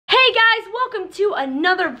welcome to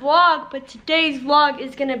another vlog, but today's vlog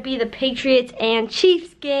is gonna be the Patriots and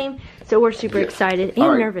Chiefs game, so we're super excited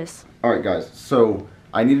and nervous. Alright guys, so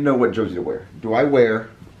I need to know what jersey to wear. Do I wear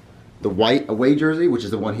the white away jersey, which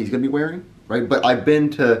is the one he's gonna be wearing, right? But I've been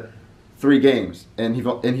to 3 games and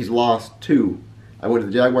he's lost 2. I went to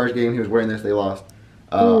the Jaguars game, he was wearing this, they lost.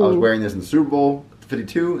 I was wearing this in the Super Bowl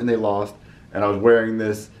 52 and they lost, and I was wearing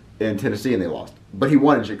this in Tennessee and they lost. But he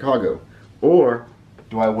won in Chicago. Or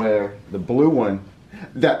do I wear the blue one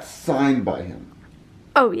that's signed by him?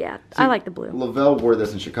 Oh yeah, see, I like the blue. Lavelle wore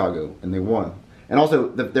this in Chicago and they won. And also,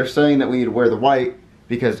 they're saying that we need to wear the white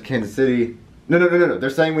because Kansas City... No. They're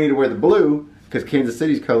saying we need to wear the blue because Kansas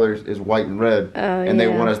City's colors is white and red. And they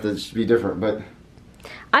want us to be different, but...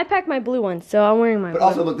 I packed my blue one, so I'm wearing my blue. But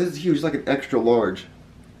also, look, this is huge. It's like an extra large.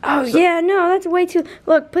 Oh, so, yeah, no, that's way too...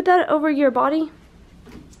 Look, put that over your body.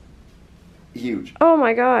 Huge. Oh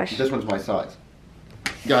my gosh. This one's my size.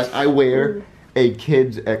 Guys, I wear a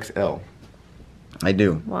kid's XL. I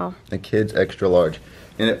do. Wow. A kid's extra large.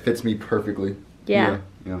 And it fits me perfectly. Yeah.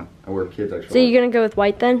 Yeah. I wear kids extra large. So you're going to go with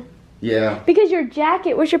white then? Yeah. Because your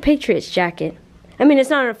jacket, what's your Patriots jacket? I mean,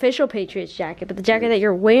 it's not an official Patriots jacket, but the jacket that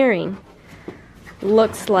you're wearing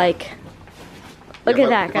looks like... Look at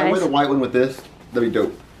that, guys. If I wear the white one with this, that'd be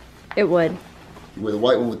dope. It would. You wear the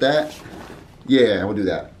white one with that? Yeah, we'll do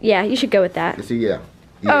that. Yeah, you should go with that. You see, yeah.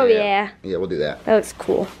 Oh, yeah. Yeah, we'll do that. That looks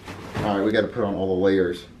cool. All right, we got to put on all the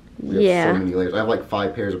layers. We have so many layers. I have like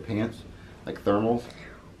 5 pairs of pants, like thermals.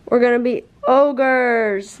 We're going to be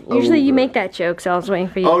ogres. Usually you make that joke, so I was waiting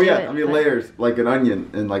for you to do it. I mean layers, like an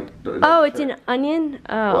onion and like... Oh, it's an onion?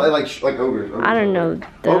 Oh. Well, like ogres. I don't know.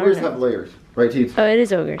 Ogres have layers. Right, Teets? Oh, it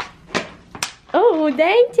is ogres. Oh,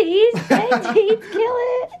 dang, Teets. Dang, Teets. Kill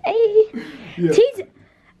it. Hey. Yeah. Teets,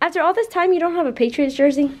 after all this time, you don't have a Patriots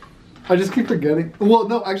jersey? I just keep forgetting. Well,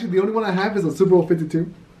 no, actually, the only one I have is a Super Bowl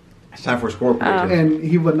 52. It's time for score prediction. And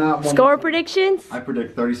he would not want score predictions? I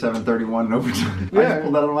predict 37-31 in overtime. Yeah. I just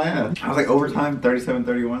pulled that out of my head. I was like, overtime,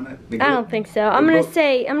 37-31? I don't think so. I'm gonna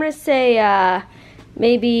say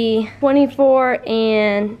maybe 24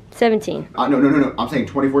 and 17. No. I'm saying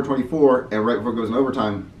 24-24, and right before it goes in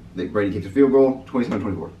overtime, Brady kicks a field goal,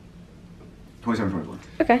 27-24. 27-24.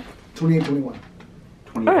 Okay. 28-21.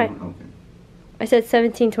 All right. Okay. I said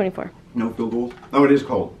 17-24. No field goals? Oh, it is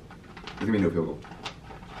cold. There's gonna be no field goal.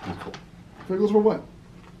 It's cold. Field goals for what?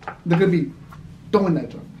 They're gonna be throwing that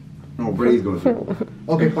jump. No, Brady's going to field goal.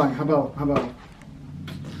 Okay, fine. How about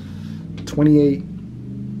 28?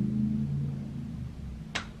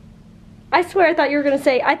 I swear I thought you were gonna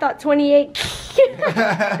say, I thought 28.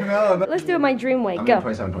 No. Let's do it my dream way. I'm Go.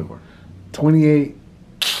 27-24. 28.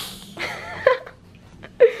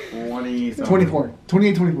 24.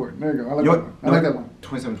 28-24. There you go. I like that one.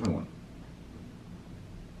 27-21.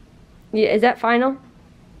 Yeah, is that final?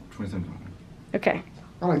 27-21. Okay.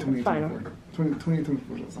 I like 28-24. Final.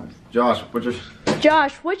 28-24 is nice.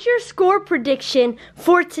 Josh, what's your score prediction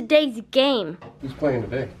for today's game? Who's playing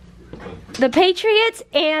today? The Patriots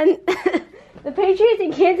and the Patriots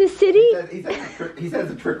in Kansas City. He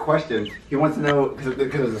says a trick question. He wants to know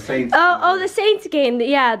because of the Saints. Oh, the Saints game.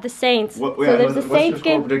 Yeah, the Saints. So there's the Saints game. What's your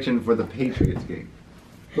score prediction for the Patriots game?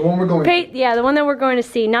 The one we're going to. Yeah, the one that we're going to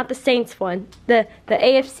see, not the Saints one. The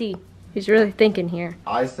AFC. Who's really thinking here?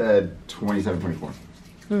 I said 27-24.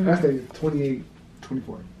 I said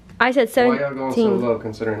 28-24. I said 17. Why y'all going so low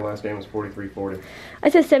considering the last game was 43-40? I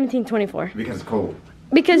said 17-24. Because it's cold.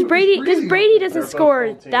 Because Brady doesn't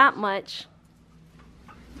score that much.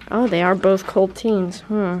 Oh, they are both cold teams.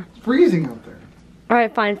 It's freezing out there. All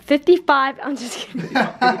right, fine. 55. I'm just kidding.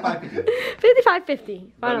 55-50.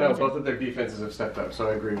 No, both of their defenses have stepped up, so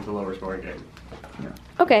I agree with the lower scoring game. Yeah.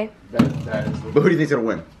 Okay. That is the But who do you think's gonna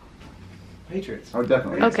win? Patriots. Oh,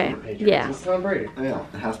 definitely. Okay. Yeah. It's Tom Brady. Yeah,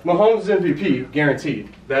 it has to. Mahomes MVP, guaranteed.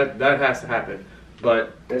 That has to happen.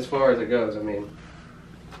 But as far as it goes, I mean,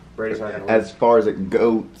 Brady's not gonna win. As far as it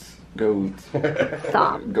goes.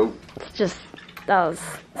 Stop. Goat. Just, that was,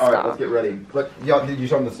 All right, let's get ready. Y'all, did you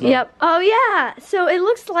show them the snow? Yep. Oh, yeah. So it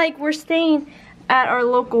looks like we're staying at our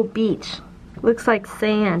local beach. Looks like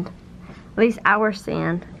sand. At least our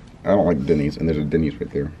sand. I don't like Denny's, and there's a Denny's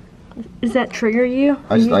right there. Does that trigger you?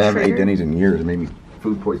 I haven't ate Denny's in years. It made me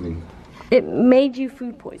food poisoning. It made you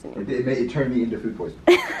food poisoning. It turned me into food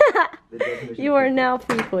poisoning. You are now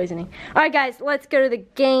food poisoning. All right, guys, let's go to the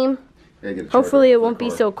game. Yeah, hopefully it won't be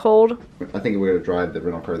so cold. I think we're gonna drive the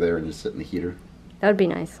rental car there and just sit in the heater. That would be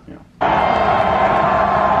nice. Yeah.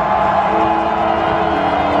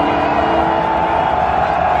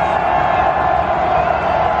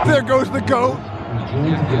 There goes the goat.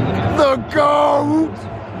 The goat.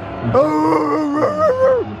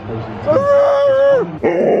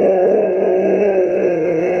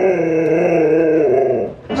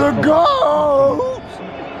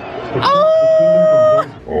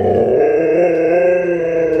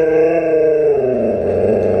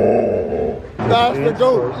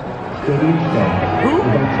 The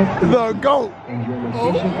GOAT.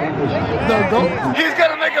 The GOAT. He's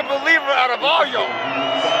gonna make a believer out of all y'all.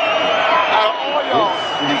 Out of all y'all.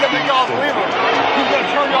 He's gonna make y'all believers. He's gonna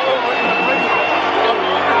turn y'all over into believers.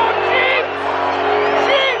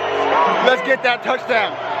 Let's get that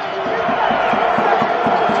touchdown.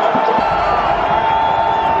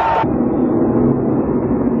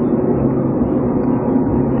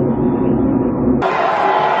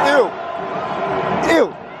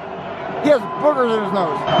 He has boogers in his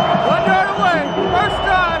nose. 1 yard away. First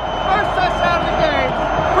drive. First touchdown of the game.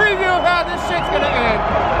 Preview of how this shit's gonna end.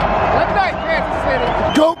 Good night, Kansas City.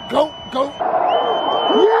 Go, go, go.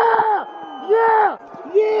 Yeah! Yeah!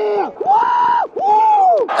 Yeah! Woo!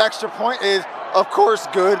 Woo! Extra point is, of course,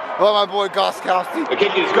 good. Well, my boy Goskowski.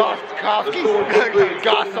 Goskowski.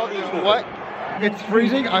 What? It's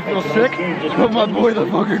freezing, I feel sick, but my boy the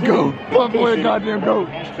fucking GOAT. My boy the goddamn GOAT.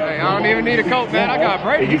 Hey, I don't even need a coat, man. I got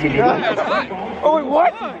Brady. Oh wait,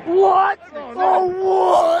 what? What? Oh,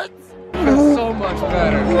 what? That's so much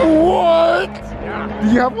better. What? Do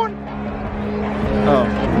you have one? Oh.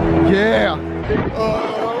 Yeah.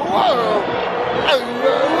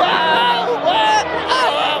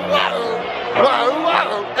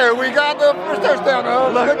 And we got the first touchdown.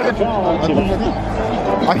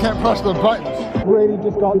 I can't press the buttons. Brady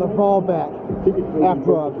just got the ball back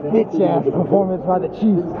after a bitch-ass performance by the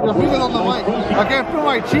Chiefs. You're feeling on the mic. I can't feel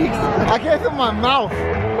my cheeks. I can't feel my mouth.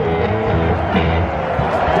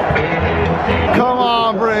 Come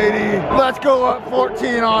on, Brady. Let's go up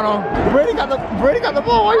 14 on him. Brady got the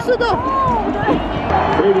ball. Why you sit down?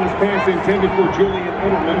 Brady's pass intended for Julian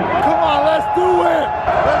Edelman. Come on, let's do it.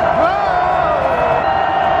 Let's go.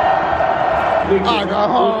 I got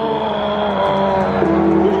home.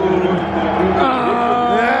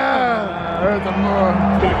 There's a more.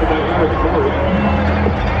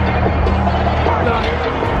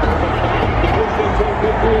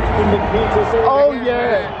 Oh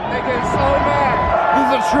yeah! They get so mad. This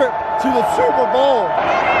is a trip to the Super Bowl.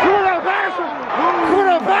 Cordell Patterson!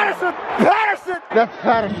 Cordell Patterson! Patterson! That's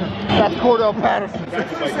Patterson. That's Cordell Patterson. Is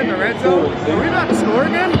this in the red zone? Are we about to score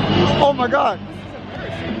again? Oh my God!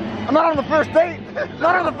 I'm not on the first date.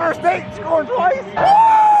 Not on the first date. Scoring twice.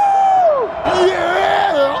 Woo!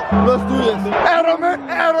 Yeah! Let's do this. Edelman!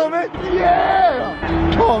 Edelman!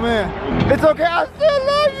 Yeah! Oh man, it's okay. I still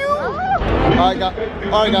love you. All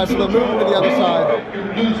right, guys. So they're moving to the other side.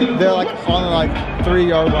 They're like on the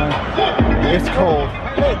 3-yard line. It's cold,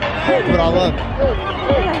 but I love it.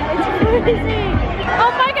 It's freezing.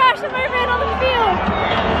 Oh my gosh, somebody ran on the field.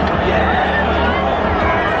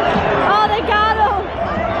 Oh, they got him.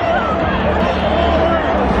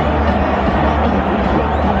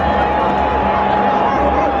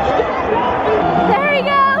 There he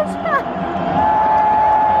goes.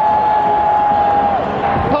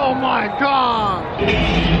 Oh my God!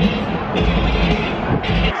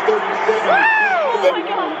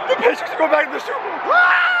 The Patriots are going back to the Super Bowl.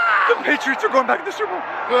 The Patriots are going back to the Super Bowl.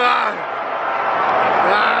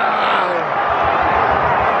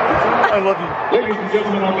 I love you. Ladies and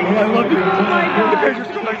gentlemen, on behalf I love you. of The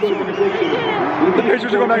Patriots are going back to the Super Bowl. The Patriots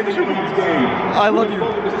are going back to the Super Bowl. I love you.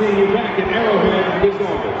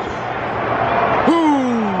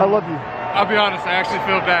 I love you. I'll be honest, I actually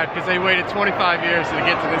feel bad because they waited 25 years to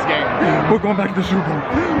get to this game. We're going back to the Super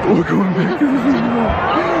Bowl. We're going back to the Super Bowl.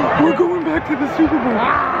 We're going back to the Super Bowl.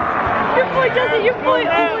 Your boy does it. Your boy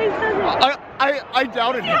always does it. I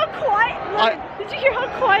doubted him. How quiet? Did you hear how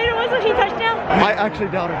quiet it was when he touched down? I actually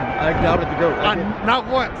doubted him. I doubted the GOAT. Not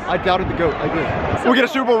once. I doubted the GOAT. I did. We'll get a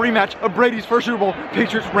Super Bowl rematch of Brady's first Super Bowl,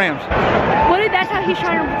 Patriots Rams. What if that's how he's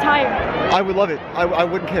trying to retire? I would love it. I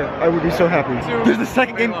wouldn't care. I would be so happy. This is the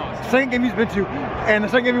second game he's been to, and the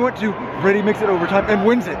second game he went to, Brady makes it overtime and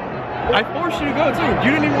wins it. I forced you to go too.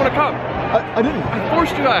 You didn't even want to come. I didn't. I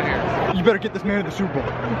forced you out here. You better get this man to the Super Bowl,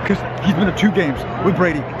 because he's been to 2 games with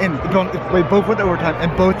Brady, and they both went to overtime,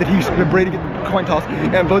 and both did Brady get the coin toss,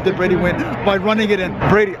 and both did Brady win by running it in.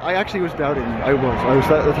 Brady, I actually was doubting you. I was.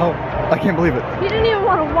 That's how. I can't believe it. You didn't even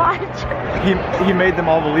want to watch. He made them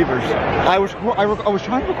all believers. I was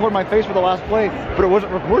trying to record my face for the last play, but it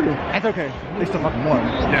wasn't recording. That's okay. They still fucking won.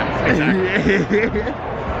 Yeah, exactly.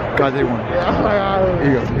 God, they won.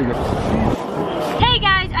 Here you go. Hey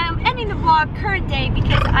guys, I'm ending the vlog current day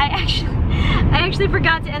because I actually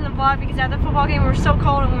forgot to end the vlog because at the football game we were so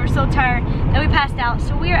cold and we were so tired that we passed out.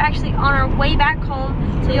 So we are actually on our way back home.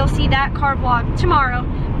 So you'll see that car vlog tomorrow.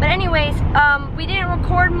 But anyways, we didn't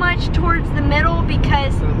record much towards the middle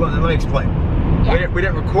because. Well, let me explain. Yeah. We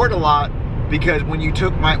didn't record a lot because when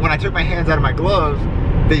I took my hands out of my gloves,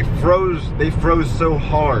 they froze so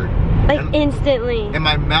hard. Like instantly. And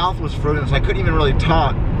my mouth was frozen, so I couldn't even really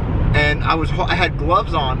talk. and I had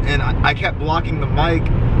gloves on, and I kept blocking the mic,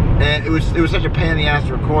 and it was such a pain in the ass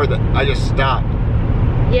to record that I just stopped.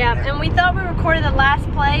 Yeah, and we thought we recorded the last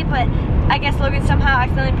play, but I guess Logan somehow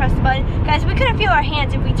accidentally pressed the button. Guys, we couldn't feel our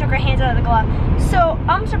hands if we took our hands out of the glove. So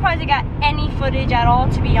I'm surprised I got any footage at all,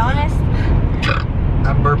 to be honest.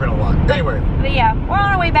 I'm burping a lot. Anyway. But yeah, we're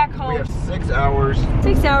on our way back home. We have 6 hours.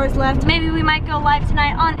 6 hours left. Maybe we might go live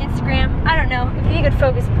tonight on Instagram. I don't know. If you could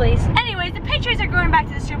focus, please. Anyways, the Patriots are going back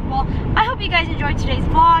to the Super Bowl. I hope you guys enjoyed today's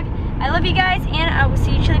vlog. I love you guys, and I will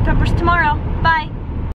see you Chili Peppers tomorrow. Bye.